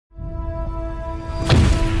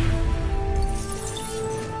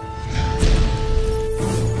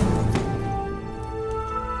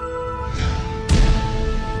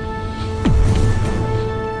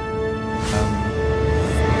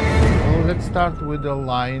start with the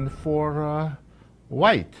line for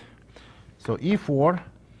white. So e4,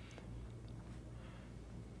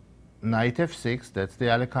 knight f6, that's the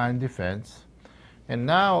Alekhine defense. And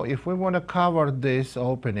now if we want to cover this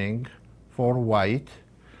opening for white,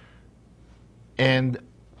 and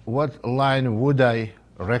what line would I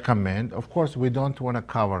recommend? Of course, we don't want to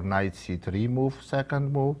cover knight c3 move,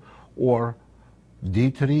 second move, or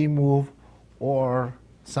d3 move, or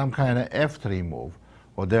some kind of f3 move.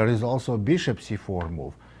 Or there is also bishop c4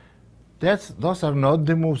 move. Those are not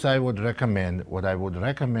the moves I would recommend. What I would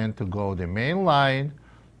recommend to go the main line,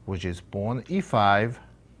 which is pawn e5,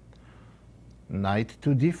 knight to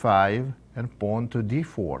d5, and pawn to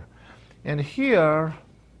d4. And here,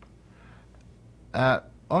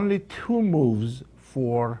 only two moves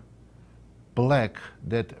for black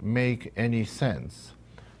that make any sense.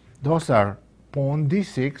 Those are pawn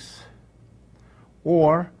d6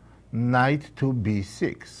 or knight to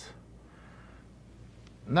b6.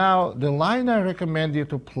 Now, the line I recommend you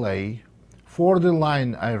to play, for the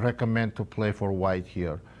line I recommend to play for white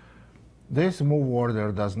here, this move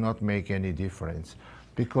order does not make any difference,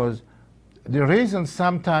 because the reason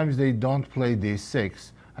sometimes they don't play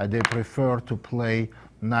d6, they prefer to play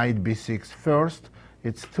knight b6 first,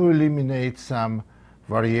 it's to eliminate some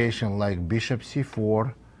variation like bishop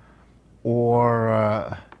c4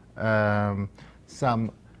 or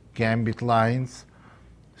some gambit lines.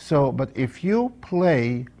 So, but if you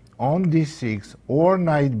play on d6 or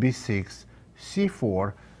knight b6,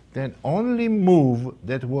 c4, then only move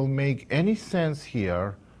that will make any sense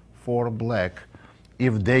here for black,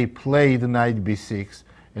 if they play the knight b6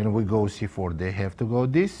 and we go c4, they have to go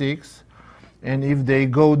d6. And if they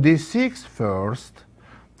go d6 first,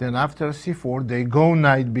 then after c4, they go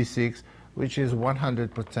knight b6, which is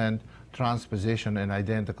 100% transposition and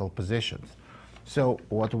identical positions. So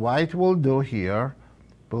what white will do here,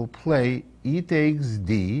 will play e takes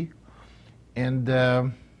d, and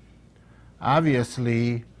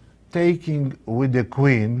obviously taking with the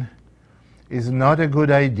queen is not a good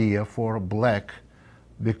idea for black,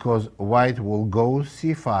 because white will go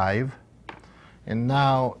c5, and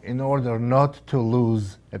now in order not to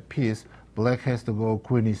lose a piece, black has to go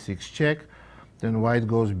queen e6 check, then white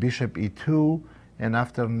goes bishop e2, and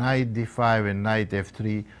after knight d5 and knight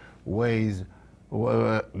f3, white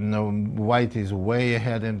is way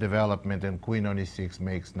ahead in development, and queen on e6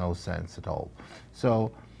 makes no sense at all.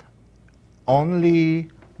 So only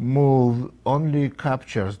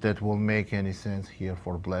captures that will make any sense here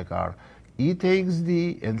for black are e takes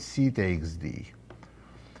d and c takes d.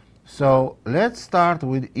 So let's start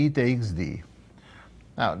with e takes d.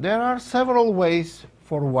 Now, there are several ways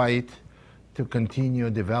for white to continue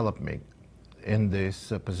developing in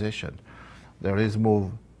this position. There is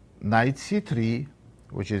move knight c3,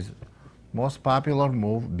 which is most popular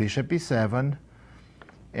move, bishop e7,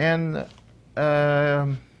 and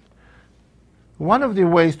one of the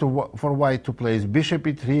ways for white to play is bishop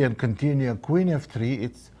e3 and continue queen f3.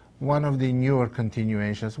 It's one of the newer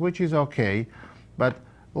continuations, which is okay, but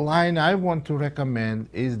line I want to recommend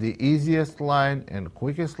is the easiest line and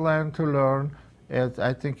quickest line to learn, as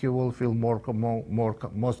I think you will feel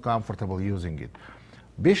most comfortable using it.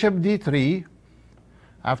 Bishop d3,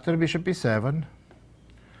 after bishop e7,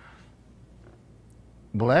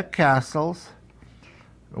 black castles,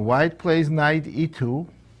 white plays knight e2,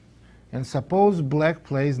 and suppose black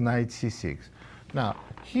plays knight c6. Now,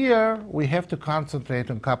 here we have to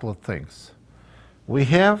concentrate on a couple of things. We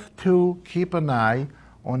have to keep an eye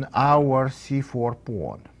on our c4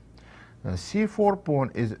 pawn. Now, c4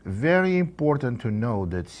 pawn is very important to know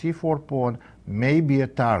that c4 pawn may be a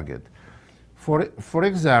target. For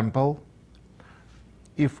example,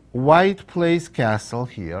 if white plays castle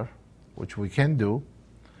here, which we can do,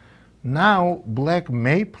 now black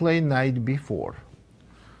may play knight b4.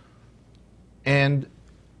 And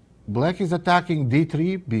black is attacking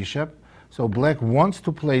d3 bishop, so black wants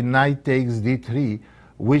to play knight takes d3,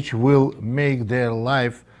 which will make their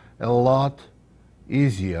life a lot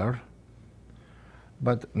easier.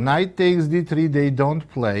 But knight takes d3 they don't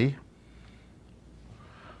play,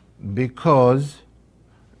 because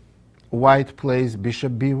white plays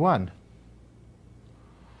bishop b1.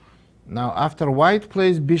 Now, after white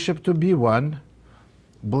plays bishop to b1,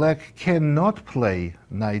 black cannot play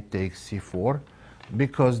knight takes c4,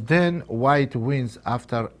 because then white wins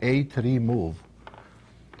after a3 move,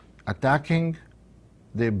 attacking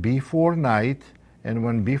the b4 knight, and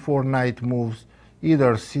when b4 knight moves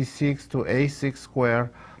either c6 to a6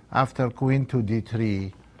 square, after queen to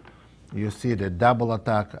d3, you see the double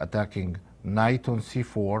attack, attacking knight on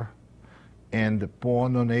c4 and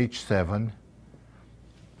pawn on h7,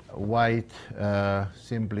 white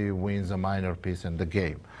simply wins a minor piece in the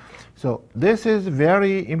game. So this is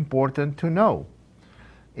very important to know.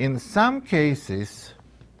 In some cases,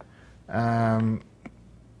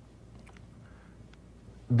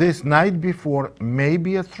 this knight b4 may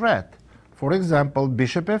be a threat. For example,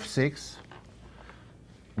 bishop f6,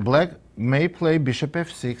 black may play bishop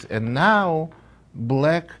f6, and now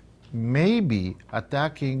black may be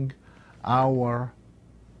attacking our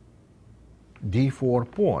d4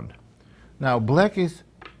 pawn. Now black is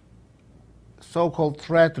so-called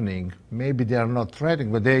threatening. Maybe they are not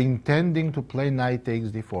threatening, but they're intending to play knight takes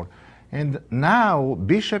d4. And now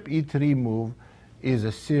bishop e3 move is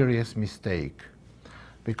a serious mistake,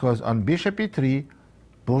 because on bishop e3,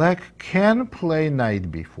 black can play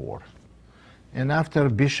knight b4. And after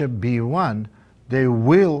bishop b1, they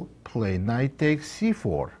will play knight takes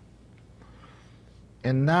c4.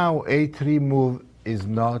 And now a3 move is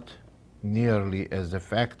not nearly as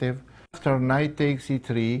effective. After knight takes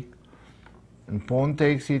e3 and pawn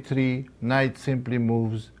takes e3, knight simply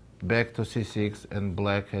moves back to c6, and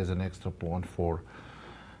black has an extra pawn for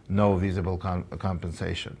no visible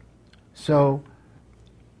compensation. So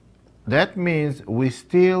that means we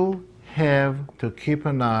still have to keep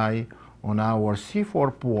an eye on our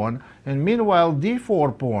c4 pawn, and meanwhile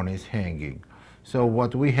d4 pawn is hanging. So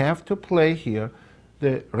what we have to play here,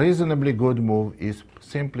 the reasonably good move, is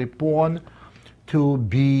simply pawn to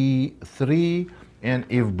b3, and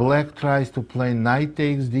if black tries to play knight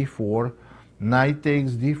takes d4, knight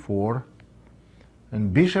takes d4,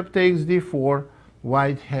 and bishop takes d4,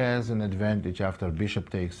 white has an advantage after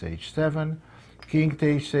bishop takes h7, king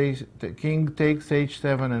takes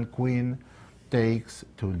h7, and queen takes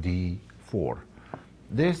to d4.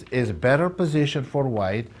 This is a better position for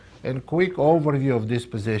white, and quick overview of this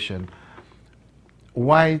position.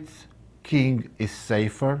 White's king is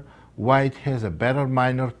safer. White has a better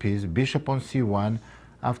minor piece. Bishop on c1,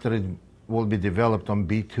 after it will be developed on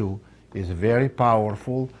b2, is very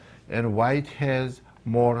powerful, and white has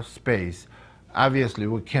more space. Obviously,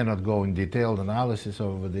 we cannot go in detailed analysis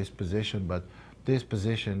over this position, but this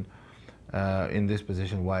position, in this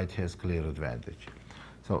position, white has clear advantage.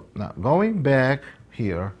 So now going back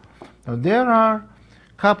here, now there are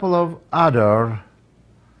a couple of other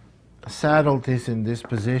subtleties in this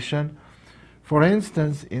position. For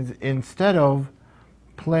instance, instead of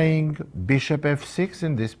playing bishop f6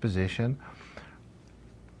 in this position,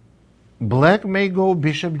 black may go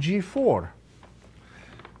bishop g4.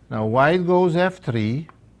 Now white goes f3,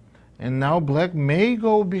 and now black may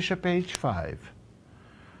go bishop h5.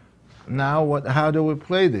 Now how do we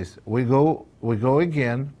play this? We go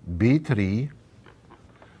again b3.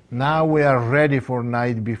 Now we are ready for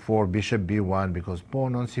knight b4, bishop b1, because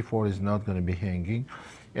pawn on c4 is not going to be hanging.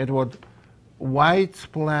 And what white's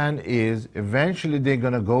plan is, eventually they're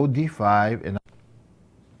going to go d5,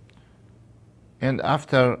 and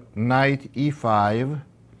after knight e5,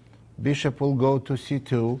 bishop will go to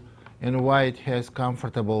c2, and white has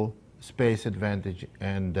comfortable space advantage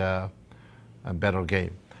and a better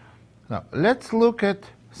game. Now let's look at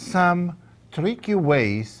some tricky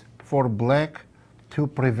ways for black to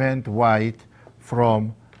prevent white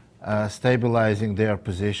from stabilizing their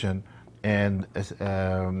position and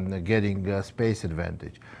getting a space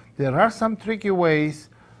advantage. There are some tricky ways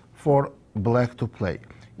for black to play.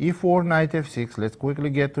 e4, knight f6, let's quickly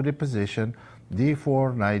get to the position.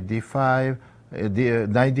 d4, knight d5,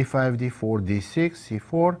 knight d5, d4, d6,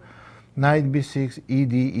 c4, knight b6,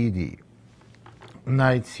 ed, ed.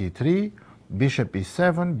 Knight c3, bishop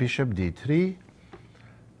e7, bishop d3,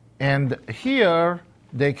 and here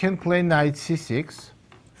they can play knight c6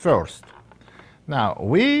 first. Now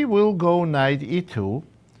we will go knight e2,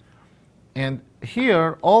 and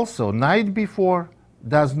here also knight b4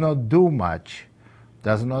 does not do much,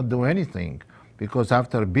 does not do anything, because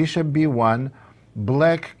after bishop b1,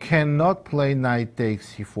 black cannot play knight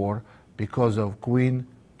takes c4 because of queen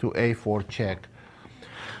to a4 check,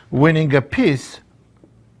 winning a piece.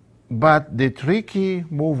 But the tricky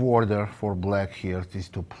move order for black here is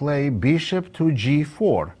to play bishop to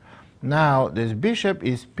g4. Now this bishop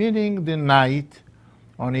is pinning the knight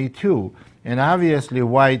on e2, and obviously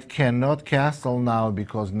white cannot castle now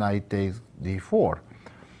because knight takes d4.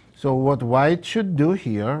 So what white should do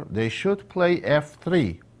here, they should play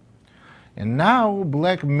f3. And now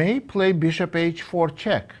black may play bishop h4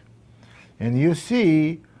 check. And you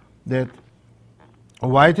see that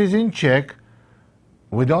white is in check.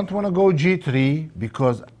 We don't want to go g3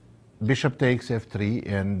 because bishop takes f3,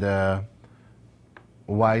 and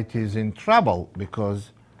white is in trouble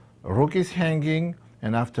because rook is hanging,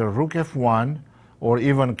 and after rook f1 or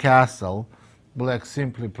even castle, black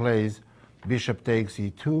simply plays bishop takes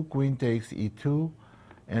e2, queen takes e2,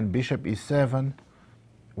 and bishop e7,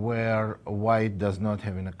 where white does not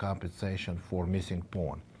have any compensation for missing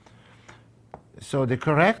pawn. So the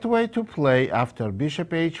correct way to play after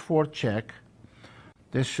bishop h4 check,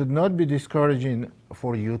 this should not be discouraging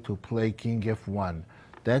for you to play king f1.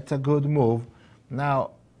 That's a good move.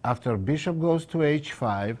 Now, after bishop goes to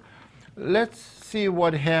h5, let's see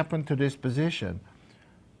what happened to this position.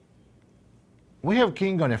 We have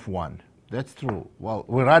king on f1. That's true. Well,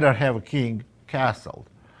 we'd rather have a king castled.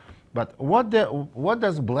 But what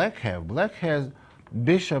does black have? Black has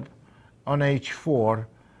bishop on h4,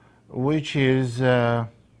 which is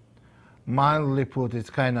mildly put, it's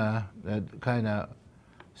kind of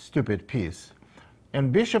stupid piece.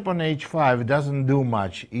 And bishop on h5 doesn't do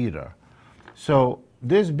much either. So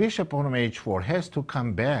this bishop on h4 has to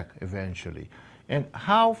come back eventually. And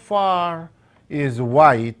how far is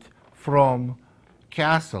white from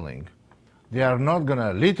castling? They are not going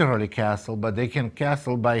to literally castle, but they can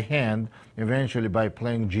castle by hand, eventually by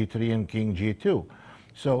playing g3 and king g2.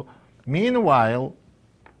 So meanwhile,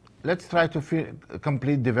 let's try to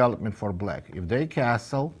complete development for black. If they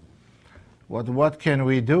castle, what can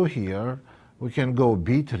we do here? We can go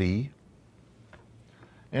b3,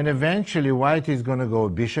 and eventually white is going to go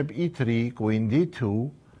bishop e3, queen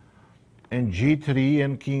d2, and g3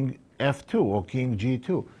 and king f2 or king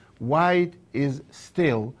g2. White is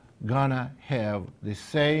still gonna have the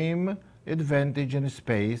same advantage in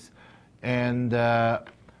space, and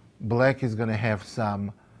black is gonna have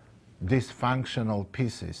some dysfunctional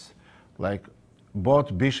pieces. Like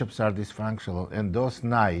both bishops are dysfunctional, and those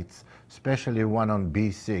knights, especially one on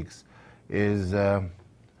b6, is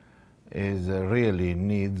really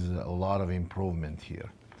needs a lot of improvement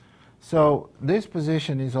here. So this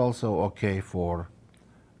position is also okay for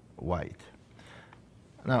white.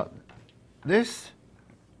 Now this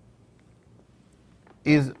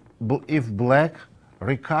is if black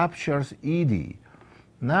recaptures ed.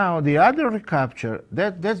 Now the other recapture,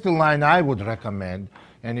 that's the line I would recommend,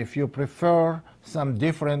 and if you prefer some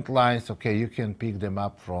different lines, okay, you can pick them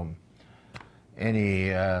up from any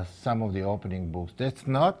some of the opening books. That's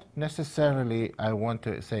not necessarily, I want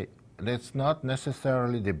to say, that's not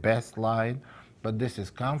necessarily the best line, but this is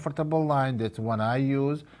comfortable line. That's one I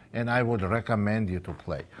use, and I would recommend you to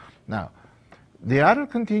play. Now, the other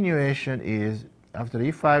continuation is after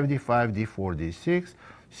e5, d5, d4, d6,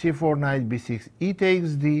 c4, knight, b6, e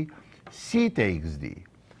takes d, c takes d.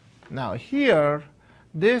 Now here,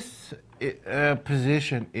 this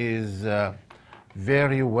position is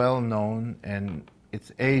very well known, and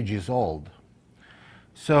its age is old.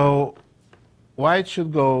 So white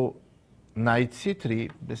should go knight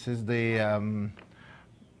c3. This is the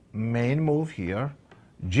main move here.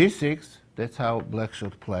 g6, that's how black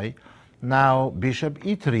should play. Now bishop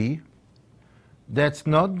e3. That's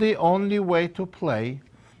not the only way to play.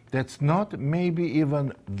 That's not maybe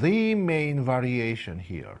even the main variation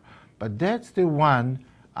here. But that's the one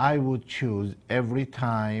I would choose every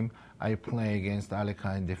time I play against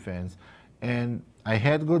Alekhine defense. And I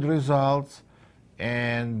had good results,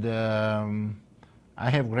 and I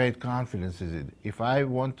have great confidence in it. If I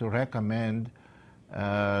want to recommend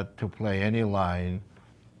to play any line,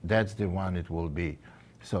 that's the one it will be.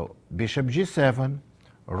 So bishop g7,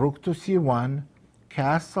 rook to c1,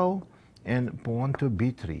 castle, and pawn to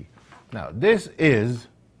b3. Now this is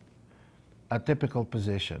a typical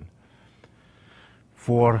position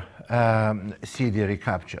for CD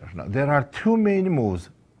recapture. Now there are two main moves.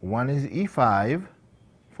 One is e5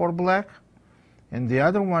 for black, and the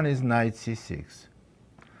other one is knight c6.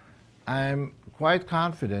 I'm quite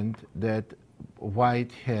confident that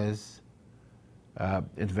white has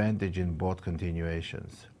advantage in both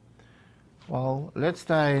continuations. Well, let's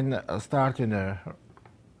start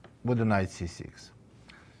with the knight c6.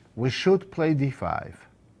 We should play d5,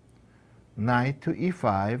 knight to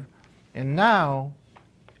e5, and now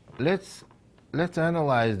let's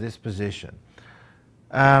analyze this position.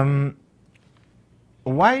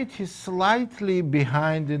 White is slightly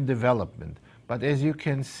behind in development, but as you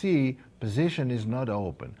can see, position is not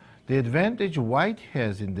open. The advantage white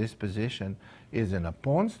has in this position is in a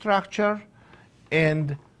pawn structure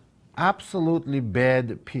and absolutely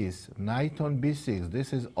bad piece, knight on b6.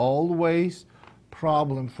 This is always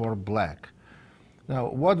problem for black. Now,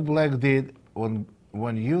 what black did when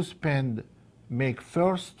you make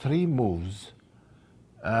first three moves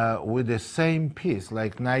with the same piece,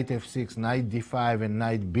 like knight f6, knight d5, and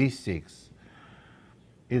knight b6,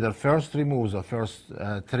 either first three moves or first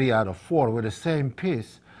 3 out of 4 with the same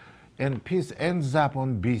piece, and piece ends up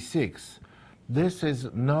on b6. This is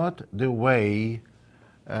not the way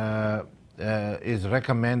is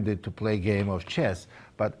recommended to play game of chess.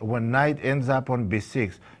 But when knight ends up on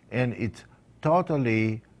b6 and it's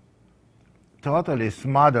totally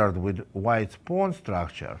smothered with white's pawn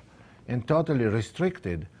structure and totally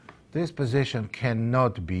restricted, this position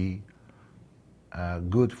cannot be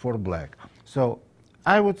good for black. So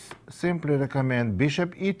I would simply recommend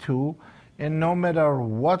bishop e2, and no matter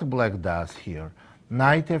what black does here,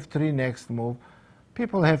 knight f3 next move.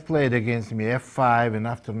 People have played against me f5 and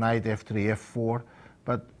after knight f3, f4,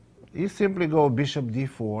 but you simply go bishop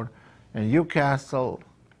d4 and you castle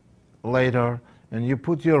later and you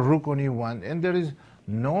put your rook on e1, and there is,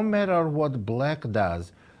 no matter what black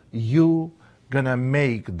does, you gonna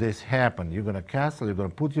make this happen. You're gonna castle, you're gonna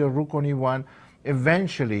put your rook on e1.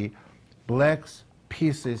 Eventually, black's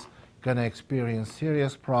pieces gonna experience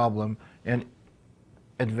serious problem and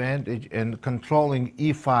advantage in controlling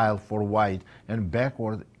e file for white, and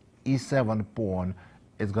backward e7 pawn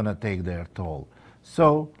is gonna take their toll.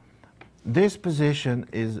 So this position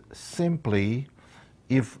is simply,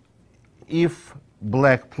 if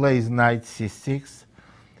black plays knight c6,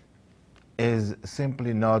 is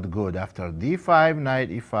simply not good. After d5, knight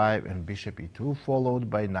e5, and bishop e2, followed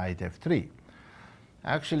by knight f3.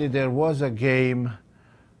 Actually, there was a game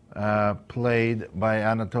played by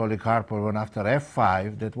Anatoly Karpov, and after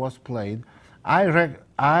f5 that was played,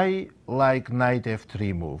 I like knight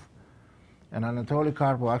f3 move. And Anatoly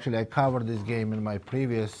Karpov, actually I covered this game in my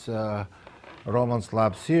previous Roman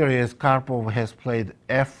Slav series. Karpov has played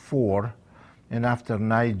f4, and after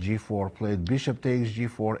knight g4 played bishop takes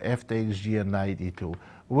g4, f takes g, and knight e2,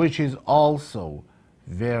 which is also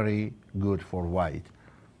very good for white.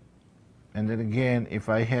 And then again, if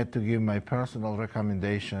I had to give my personal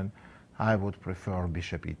recommendation, I would prefer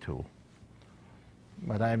bishop e2.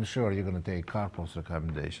 But I'm sure you're going to take Karpov's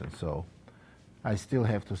recommendation, so I still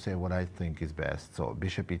have to say what I think is best. So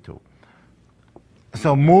bishop e2.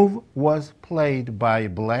 So move was played by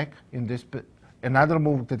black in this. Another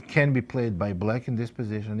move that can be played by black in this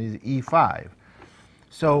position is e5.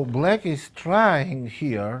 So black is trying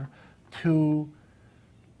here to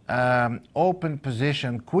open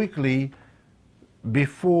position quickly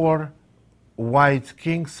before white's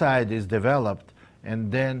king side is developed,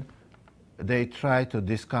 and then they try to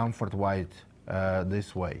discomfort white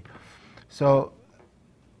this way. So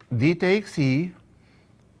d takes e,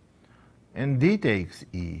 and d takes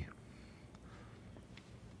e.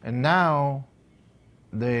 And now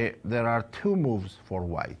there are two moves for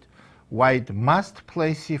white. White must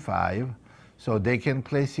play c5, so they can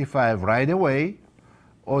play c5 right away,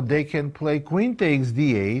 or they can play queen takes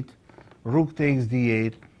d8, rook takes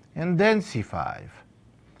d8, and then c5.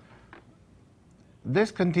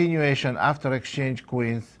 This continuation after exchange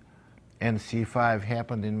queens and c5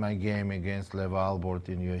 happened in my game against Lev Albort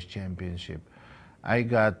in US Championship. I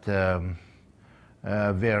got a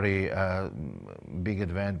very big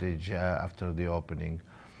advantage after the opening.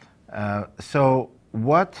 So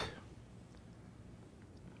what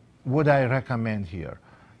would I recommend here?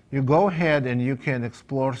 You go ahead and you can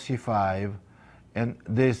explore c5, and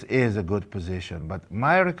this is a good position. But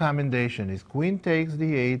my recommendation is queen takes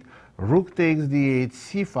d8, rook takes d8,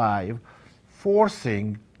 c5,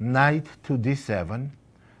 forcing knight to d7.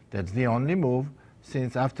 That's the only move,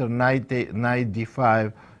 since after knight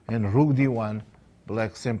d5 and rook d1,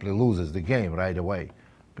 black simply loses the game right away,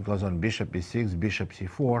 because on bishop e6, bishop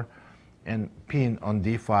c4, and pin on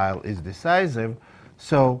d file is decisive.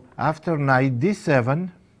 So after knight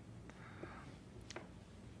d7,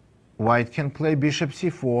 white can play bishop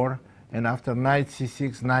c4, and after knight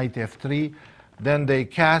c6, knight f3, then they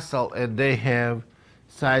castle and they have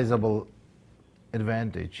sizable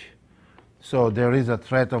advantage. So there is a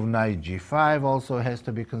threat of knight g5 also has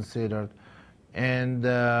to be considered, and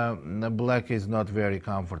black is not very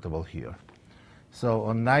comfortable here. So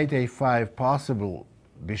on knight a5, possible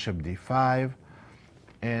bishop d5,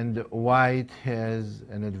 and white has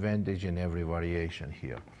an advantage in every variation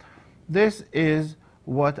here. This is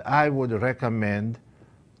what I would recommend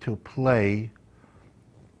to play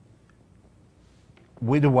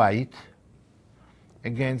with white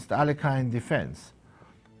against Alekhine defense.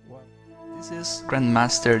 This is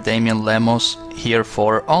Grandmaster Damian Lemos here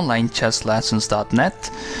for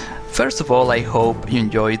OnlineChessLessons.net. First of all, I hope you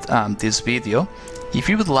enjoyed this video. If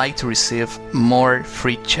you would like to receive more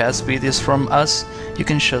free chess videos from us, you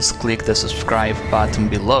can just click the subscribe button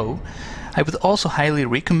below. I would also highly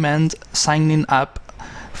recommend signing up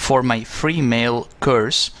for my free mail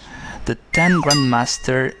course, the 10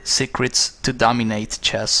 Grandmaster Secrets to Dominate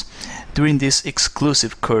Chess. During this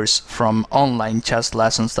exclusive course from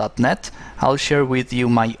OnlineChessLessons.net, I'll share with you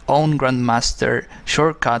my own Grandmaster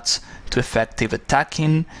shortcuts to effective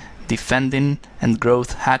attacking, defending and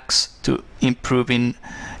growth hacks to improving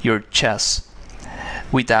your chess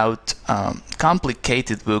without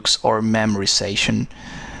complicated books or memorization.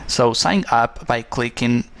 So sign up by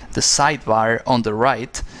clicking the sidebar on the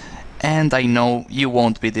right, and I know you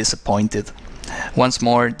won't be disappointed. Once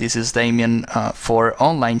more, this is Damien for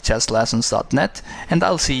onlinechesslessons.net, and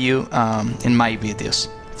I'll see you in my videos.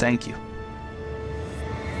 Thank you.